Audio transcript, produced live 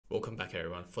back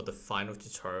everyone for the final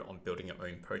tutorial on building your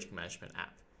own project management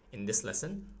app. In this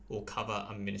lesson, we'll cover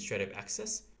administrative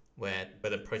access where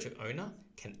the project owner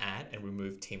can add and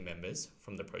remove team members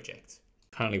from the project.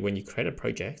 Currently, when you create a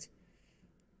project,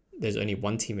 there's only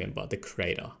one team member, the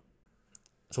creator.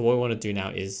 So what we want to do now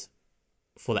is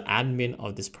for the admin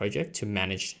of this project to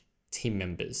manage team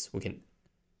members, we can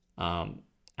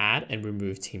add and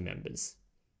remove team members.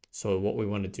 So what we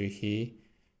want to do here,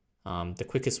 the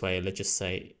quickest way, let's just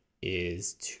say,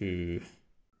 is to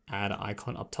add an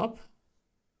icon up top.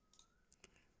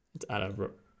 Let's add a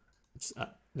row.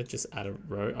 Let's just add a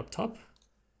row up top,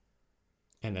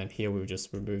 and then here we'll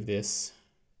just remove this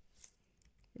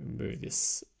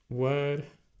word,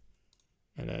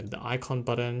 and then the icon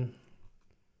button.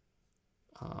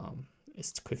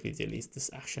 Let's quickly delete this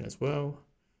action as well.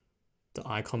 The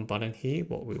icon button here,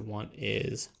 what we want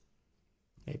is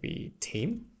maybe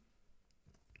team,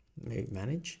 maybe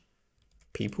manage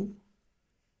people.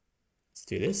 Let's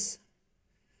do this.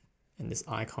 And this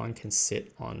icon can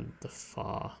sit on the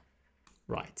far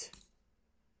right.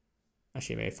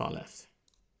 Actually, maybe far left.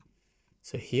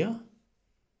 So here,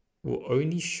 we'll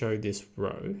only show this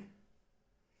row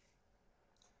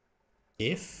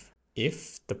if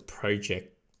the project's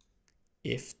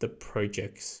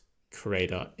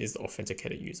creator is the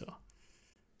authenticated user.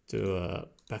 Do a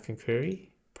backend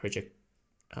query, project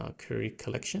query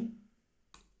collection.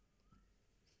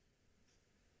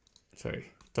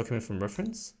 Sorry, document from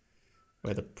reference,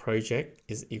 where the project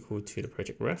is equal to the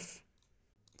project ref,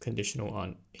 conditional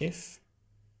on if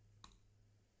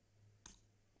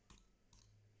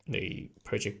the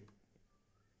project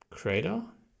creator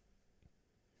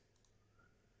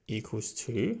equals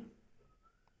to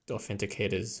the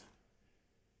authenticator's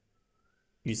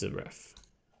user ref.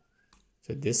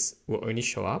 So this will only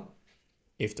show up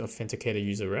if the authenticator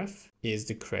user ref is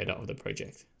the creator of the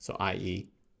project. So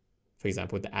i.e., for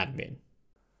example, the admin.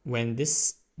 When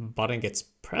this button gets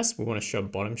pressed, we want to show a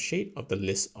bottom sheet of the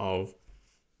list of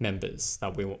members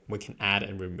that we can add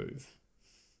and remove.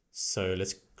 So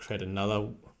let's create another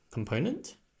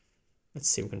component. Let's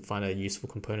see if we can find a useful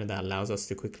component that allows us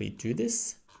to quickly do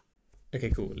this. Okay,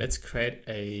 cool. Let's create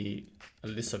a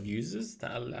list of users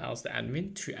that allows the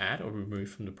admin to add or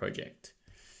remove from the project.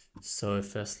 So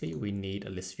firstly, we need a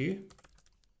list view.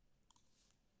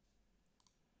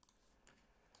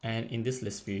 And in this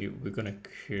list view, we're going to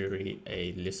query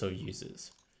a list of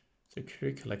users. So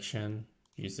query collection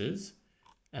users,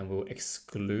 and we'll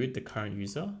exclude the current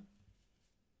user.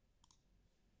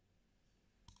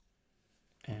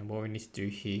 And what we need to do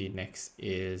here next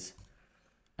is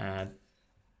add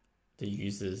the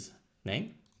user's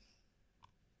name.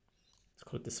 It's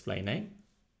called display name.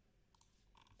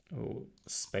 We'll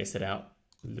space it out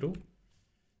a little.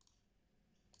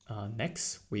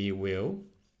 Next, we will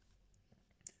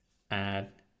add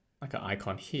like an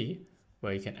icon here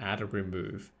where you can add or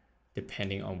remove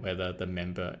depending on whether the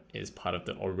member is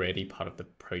already part of the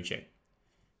project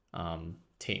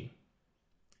team.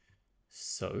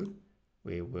 So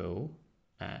we will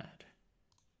add,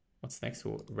 what's next?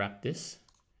 We'll wrap this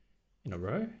in a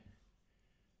row,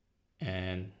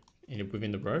 and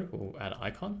within the row, we'll add an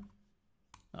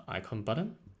icon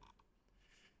button.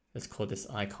 Let's call this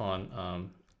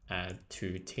icon add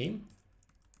to team.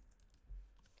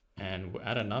 And we'll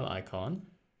add another icon,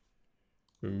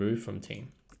 remove from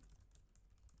team.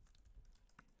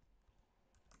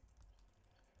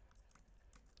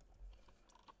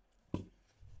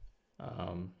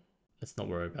 Let's not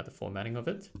worry about the formatting of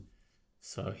it.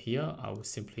 So here I will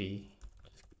simply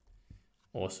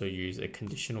also use a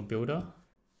conditional builder,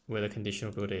 where the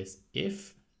conditional builder is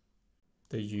if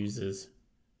the user's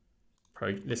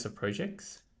list of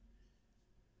projects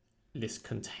list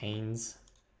contains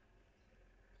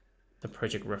the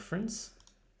project reference,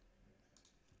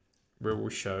 we will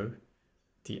show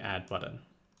the add button.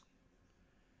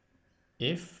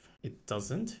 If it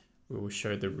doesn't, we will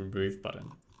show the remove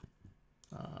button.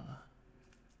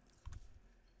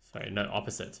 Sorry, no,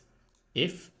 opposite.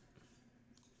 If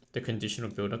the conditional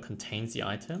builder contains the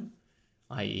item,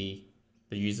 i.e.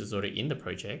 the user is already in the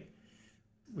project,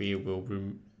 we will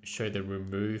show the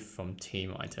remove from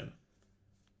team item.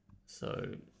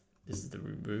 So this is the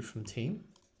remove from team.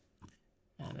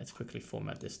 And let's quickly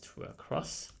format this to a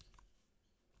cross.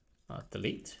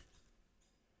 Delete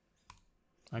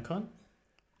icon.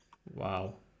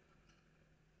 Wow.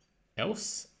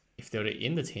 Else, if they're already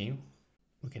in the team,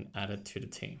 we can add it to the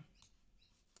team.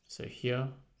 So here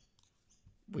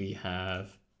we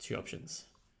have two options.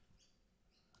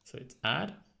 So it's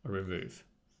add or remove.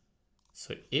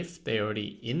 So if they're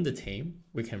already in the team,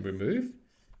 we can remove,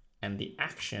 and the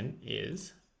action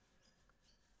is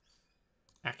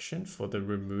action for the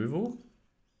removal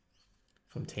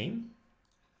from team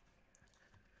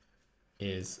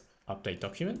is update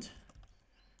document.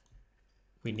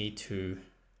 We need to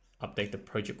update the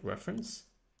project reference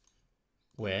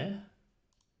where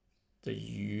the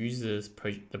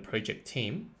the project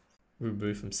team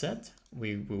remove from set.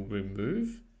 We will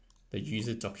remove the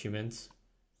user document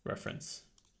reference.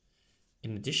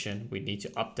 In addition, we need to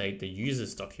update the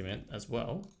users document as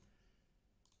well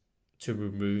to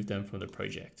remove them from the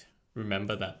project.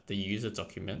 Remember that the user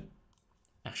document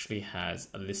actually has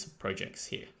a list of projects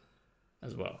here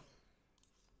as well.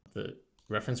 The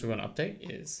reference we want to update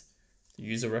is the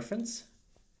user reference,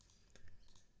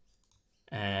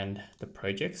 and the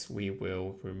projects we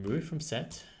will remove from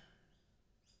set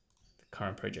the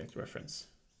current project reference.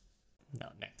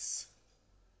 Now next,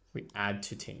 we add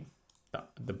to team,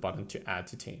 the button to add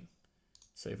to team.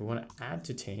 So if we want to add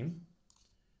to team,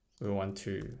 we want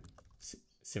to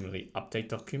similarly update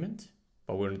document,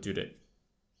 but we're going to do the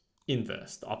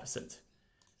inverse, the opposite,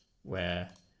 where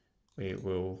we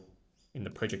will, in the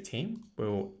project team,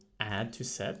 we'll add to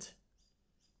set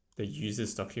the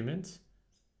users document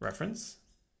reference.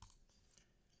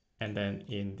 And then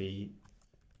in the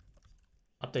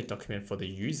update document for the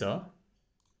user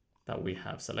that we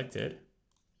have selected,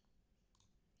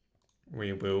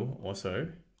 we will also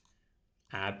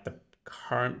add the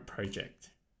current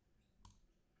project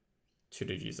to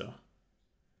the user,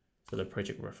 so the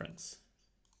project reference.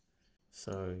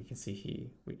 So you can see here,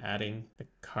 we're adding the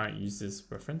current user's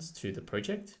reference to the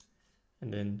project,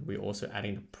 and then we're also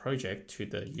adding the project to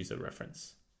the user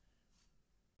reference.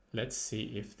 Let's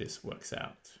see if this works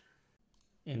out.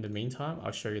 In the meantime,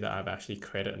 I'll show you that I've actually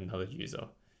created another user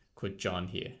called John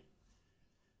here.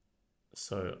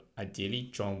 So ideally,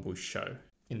 John will show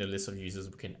in the list of users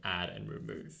we can add and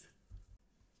remove.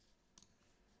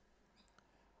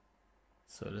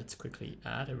 So let's quickly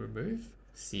add and remove.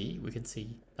 We can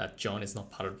see that John is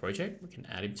not part of the project. We can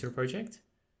add him to the project.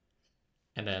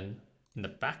 And then in the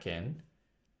back end,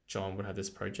 John will have this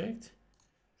project.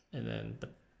 And then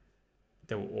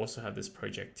they will also have this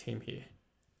project team here.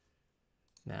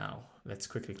 Now, let's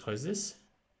quickly close this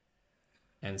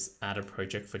and add a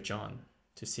project for John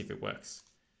to see if it works.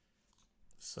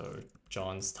 So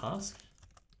John's task,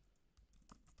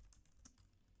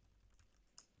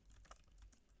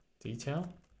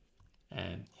 detail,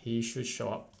 and he should show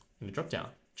up in the dropdown.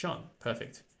 John,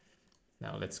 perfect.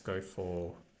 Now let's go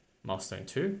for milestone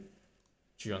 2.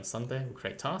 Due on Sunday, we'll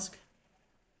create task.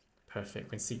 Perfect. We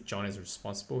can see John is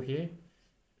responsible here.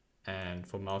 And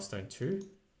for milestone 2,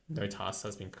 no task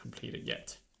has been completed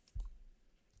yet.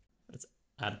 Let's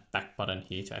add a back button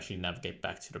here to actually navigate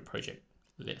back to the project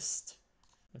list.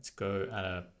 Let's go add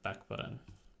a back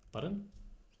button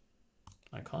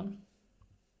icon.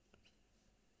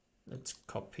 Let's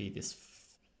copy this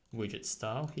widget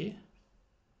style here,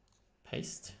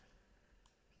 paste,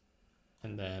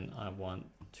 and then I want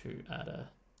to add a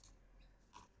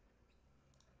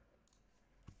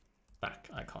back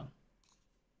icon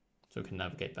so we can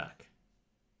navigate back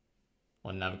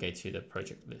or navigate to the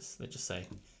project list. Let's just say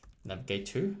navigate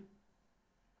to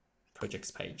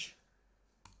projects page.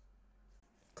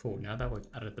 Cool, now that we've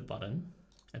added the button,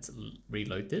 let's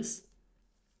reload this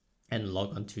and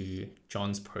log onto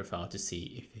John's profile to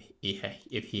see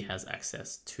if he has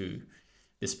access to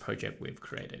this project we've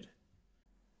created.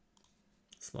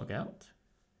 Let's log out.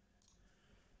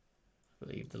 I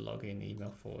believe the login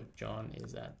email for John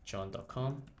is at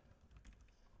john.com.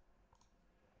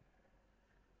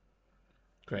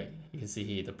 Great, you can see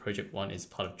here the project 1 is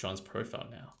part of John's profile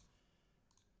now.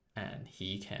 And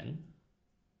he can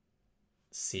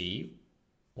see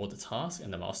all the tasks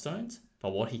and the milestones,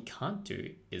 but what he can't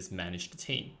do is manage the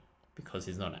team because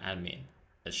he's not an admin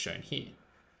as shown here.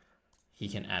 He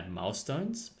can add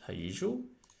milestones per usual,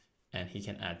 and he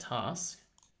can add tasks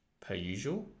per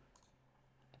usual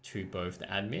to both the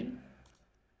admin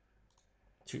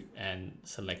and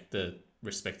select the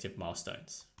respective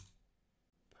milestones.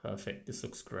 Perfect, this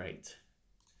looks great.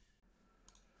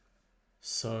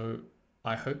 So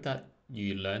I hope that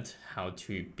you learned how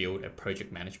to build a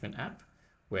project management app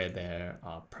where there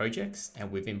are projects, and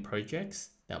within projects,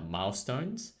 there are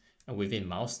milestones, and within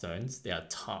milestones, there are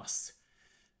tasks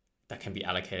that can be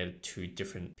allocated to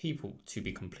different people to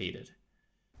be completed.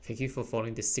 Thank you for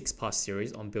following this 6-part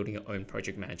series on building your own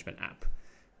project management app.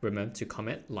 Remember to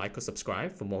comment, like, or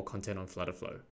subscribe for more content on Flutterflow.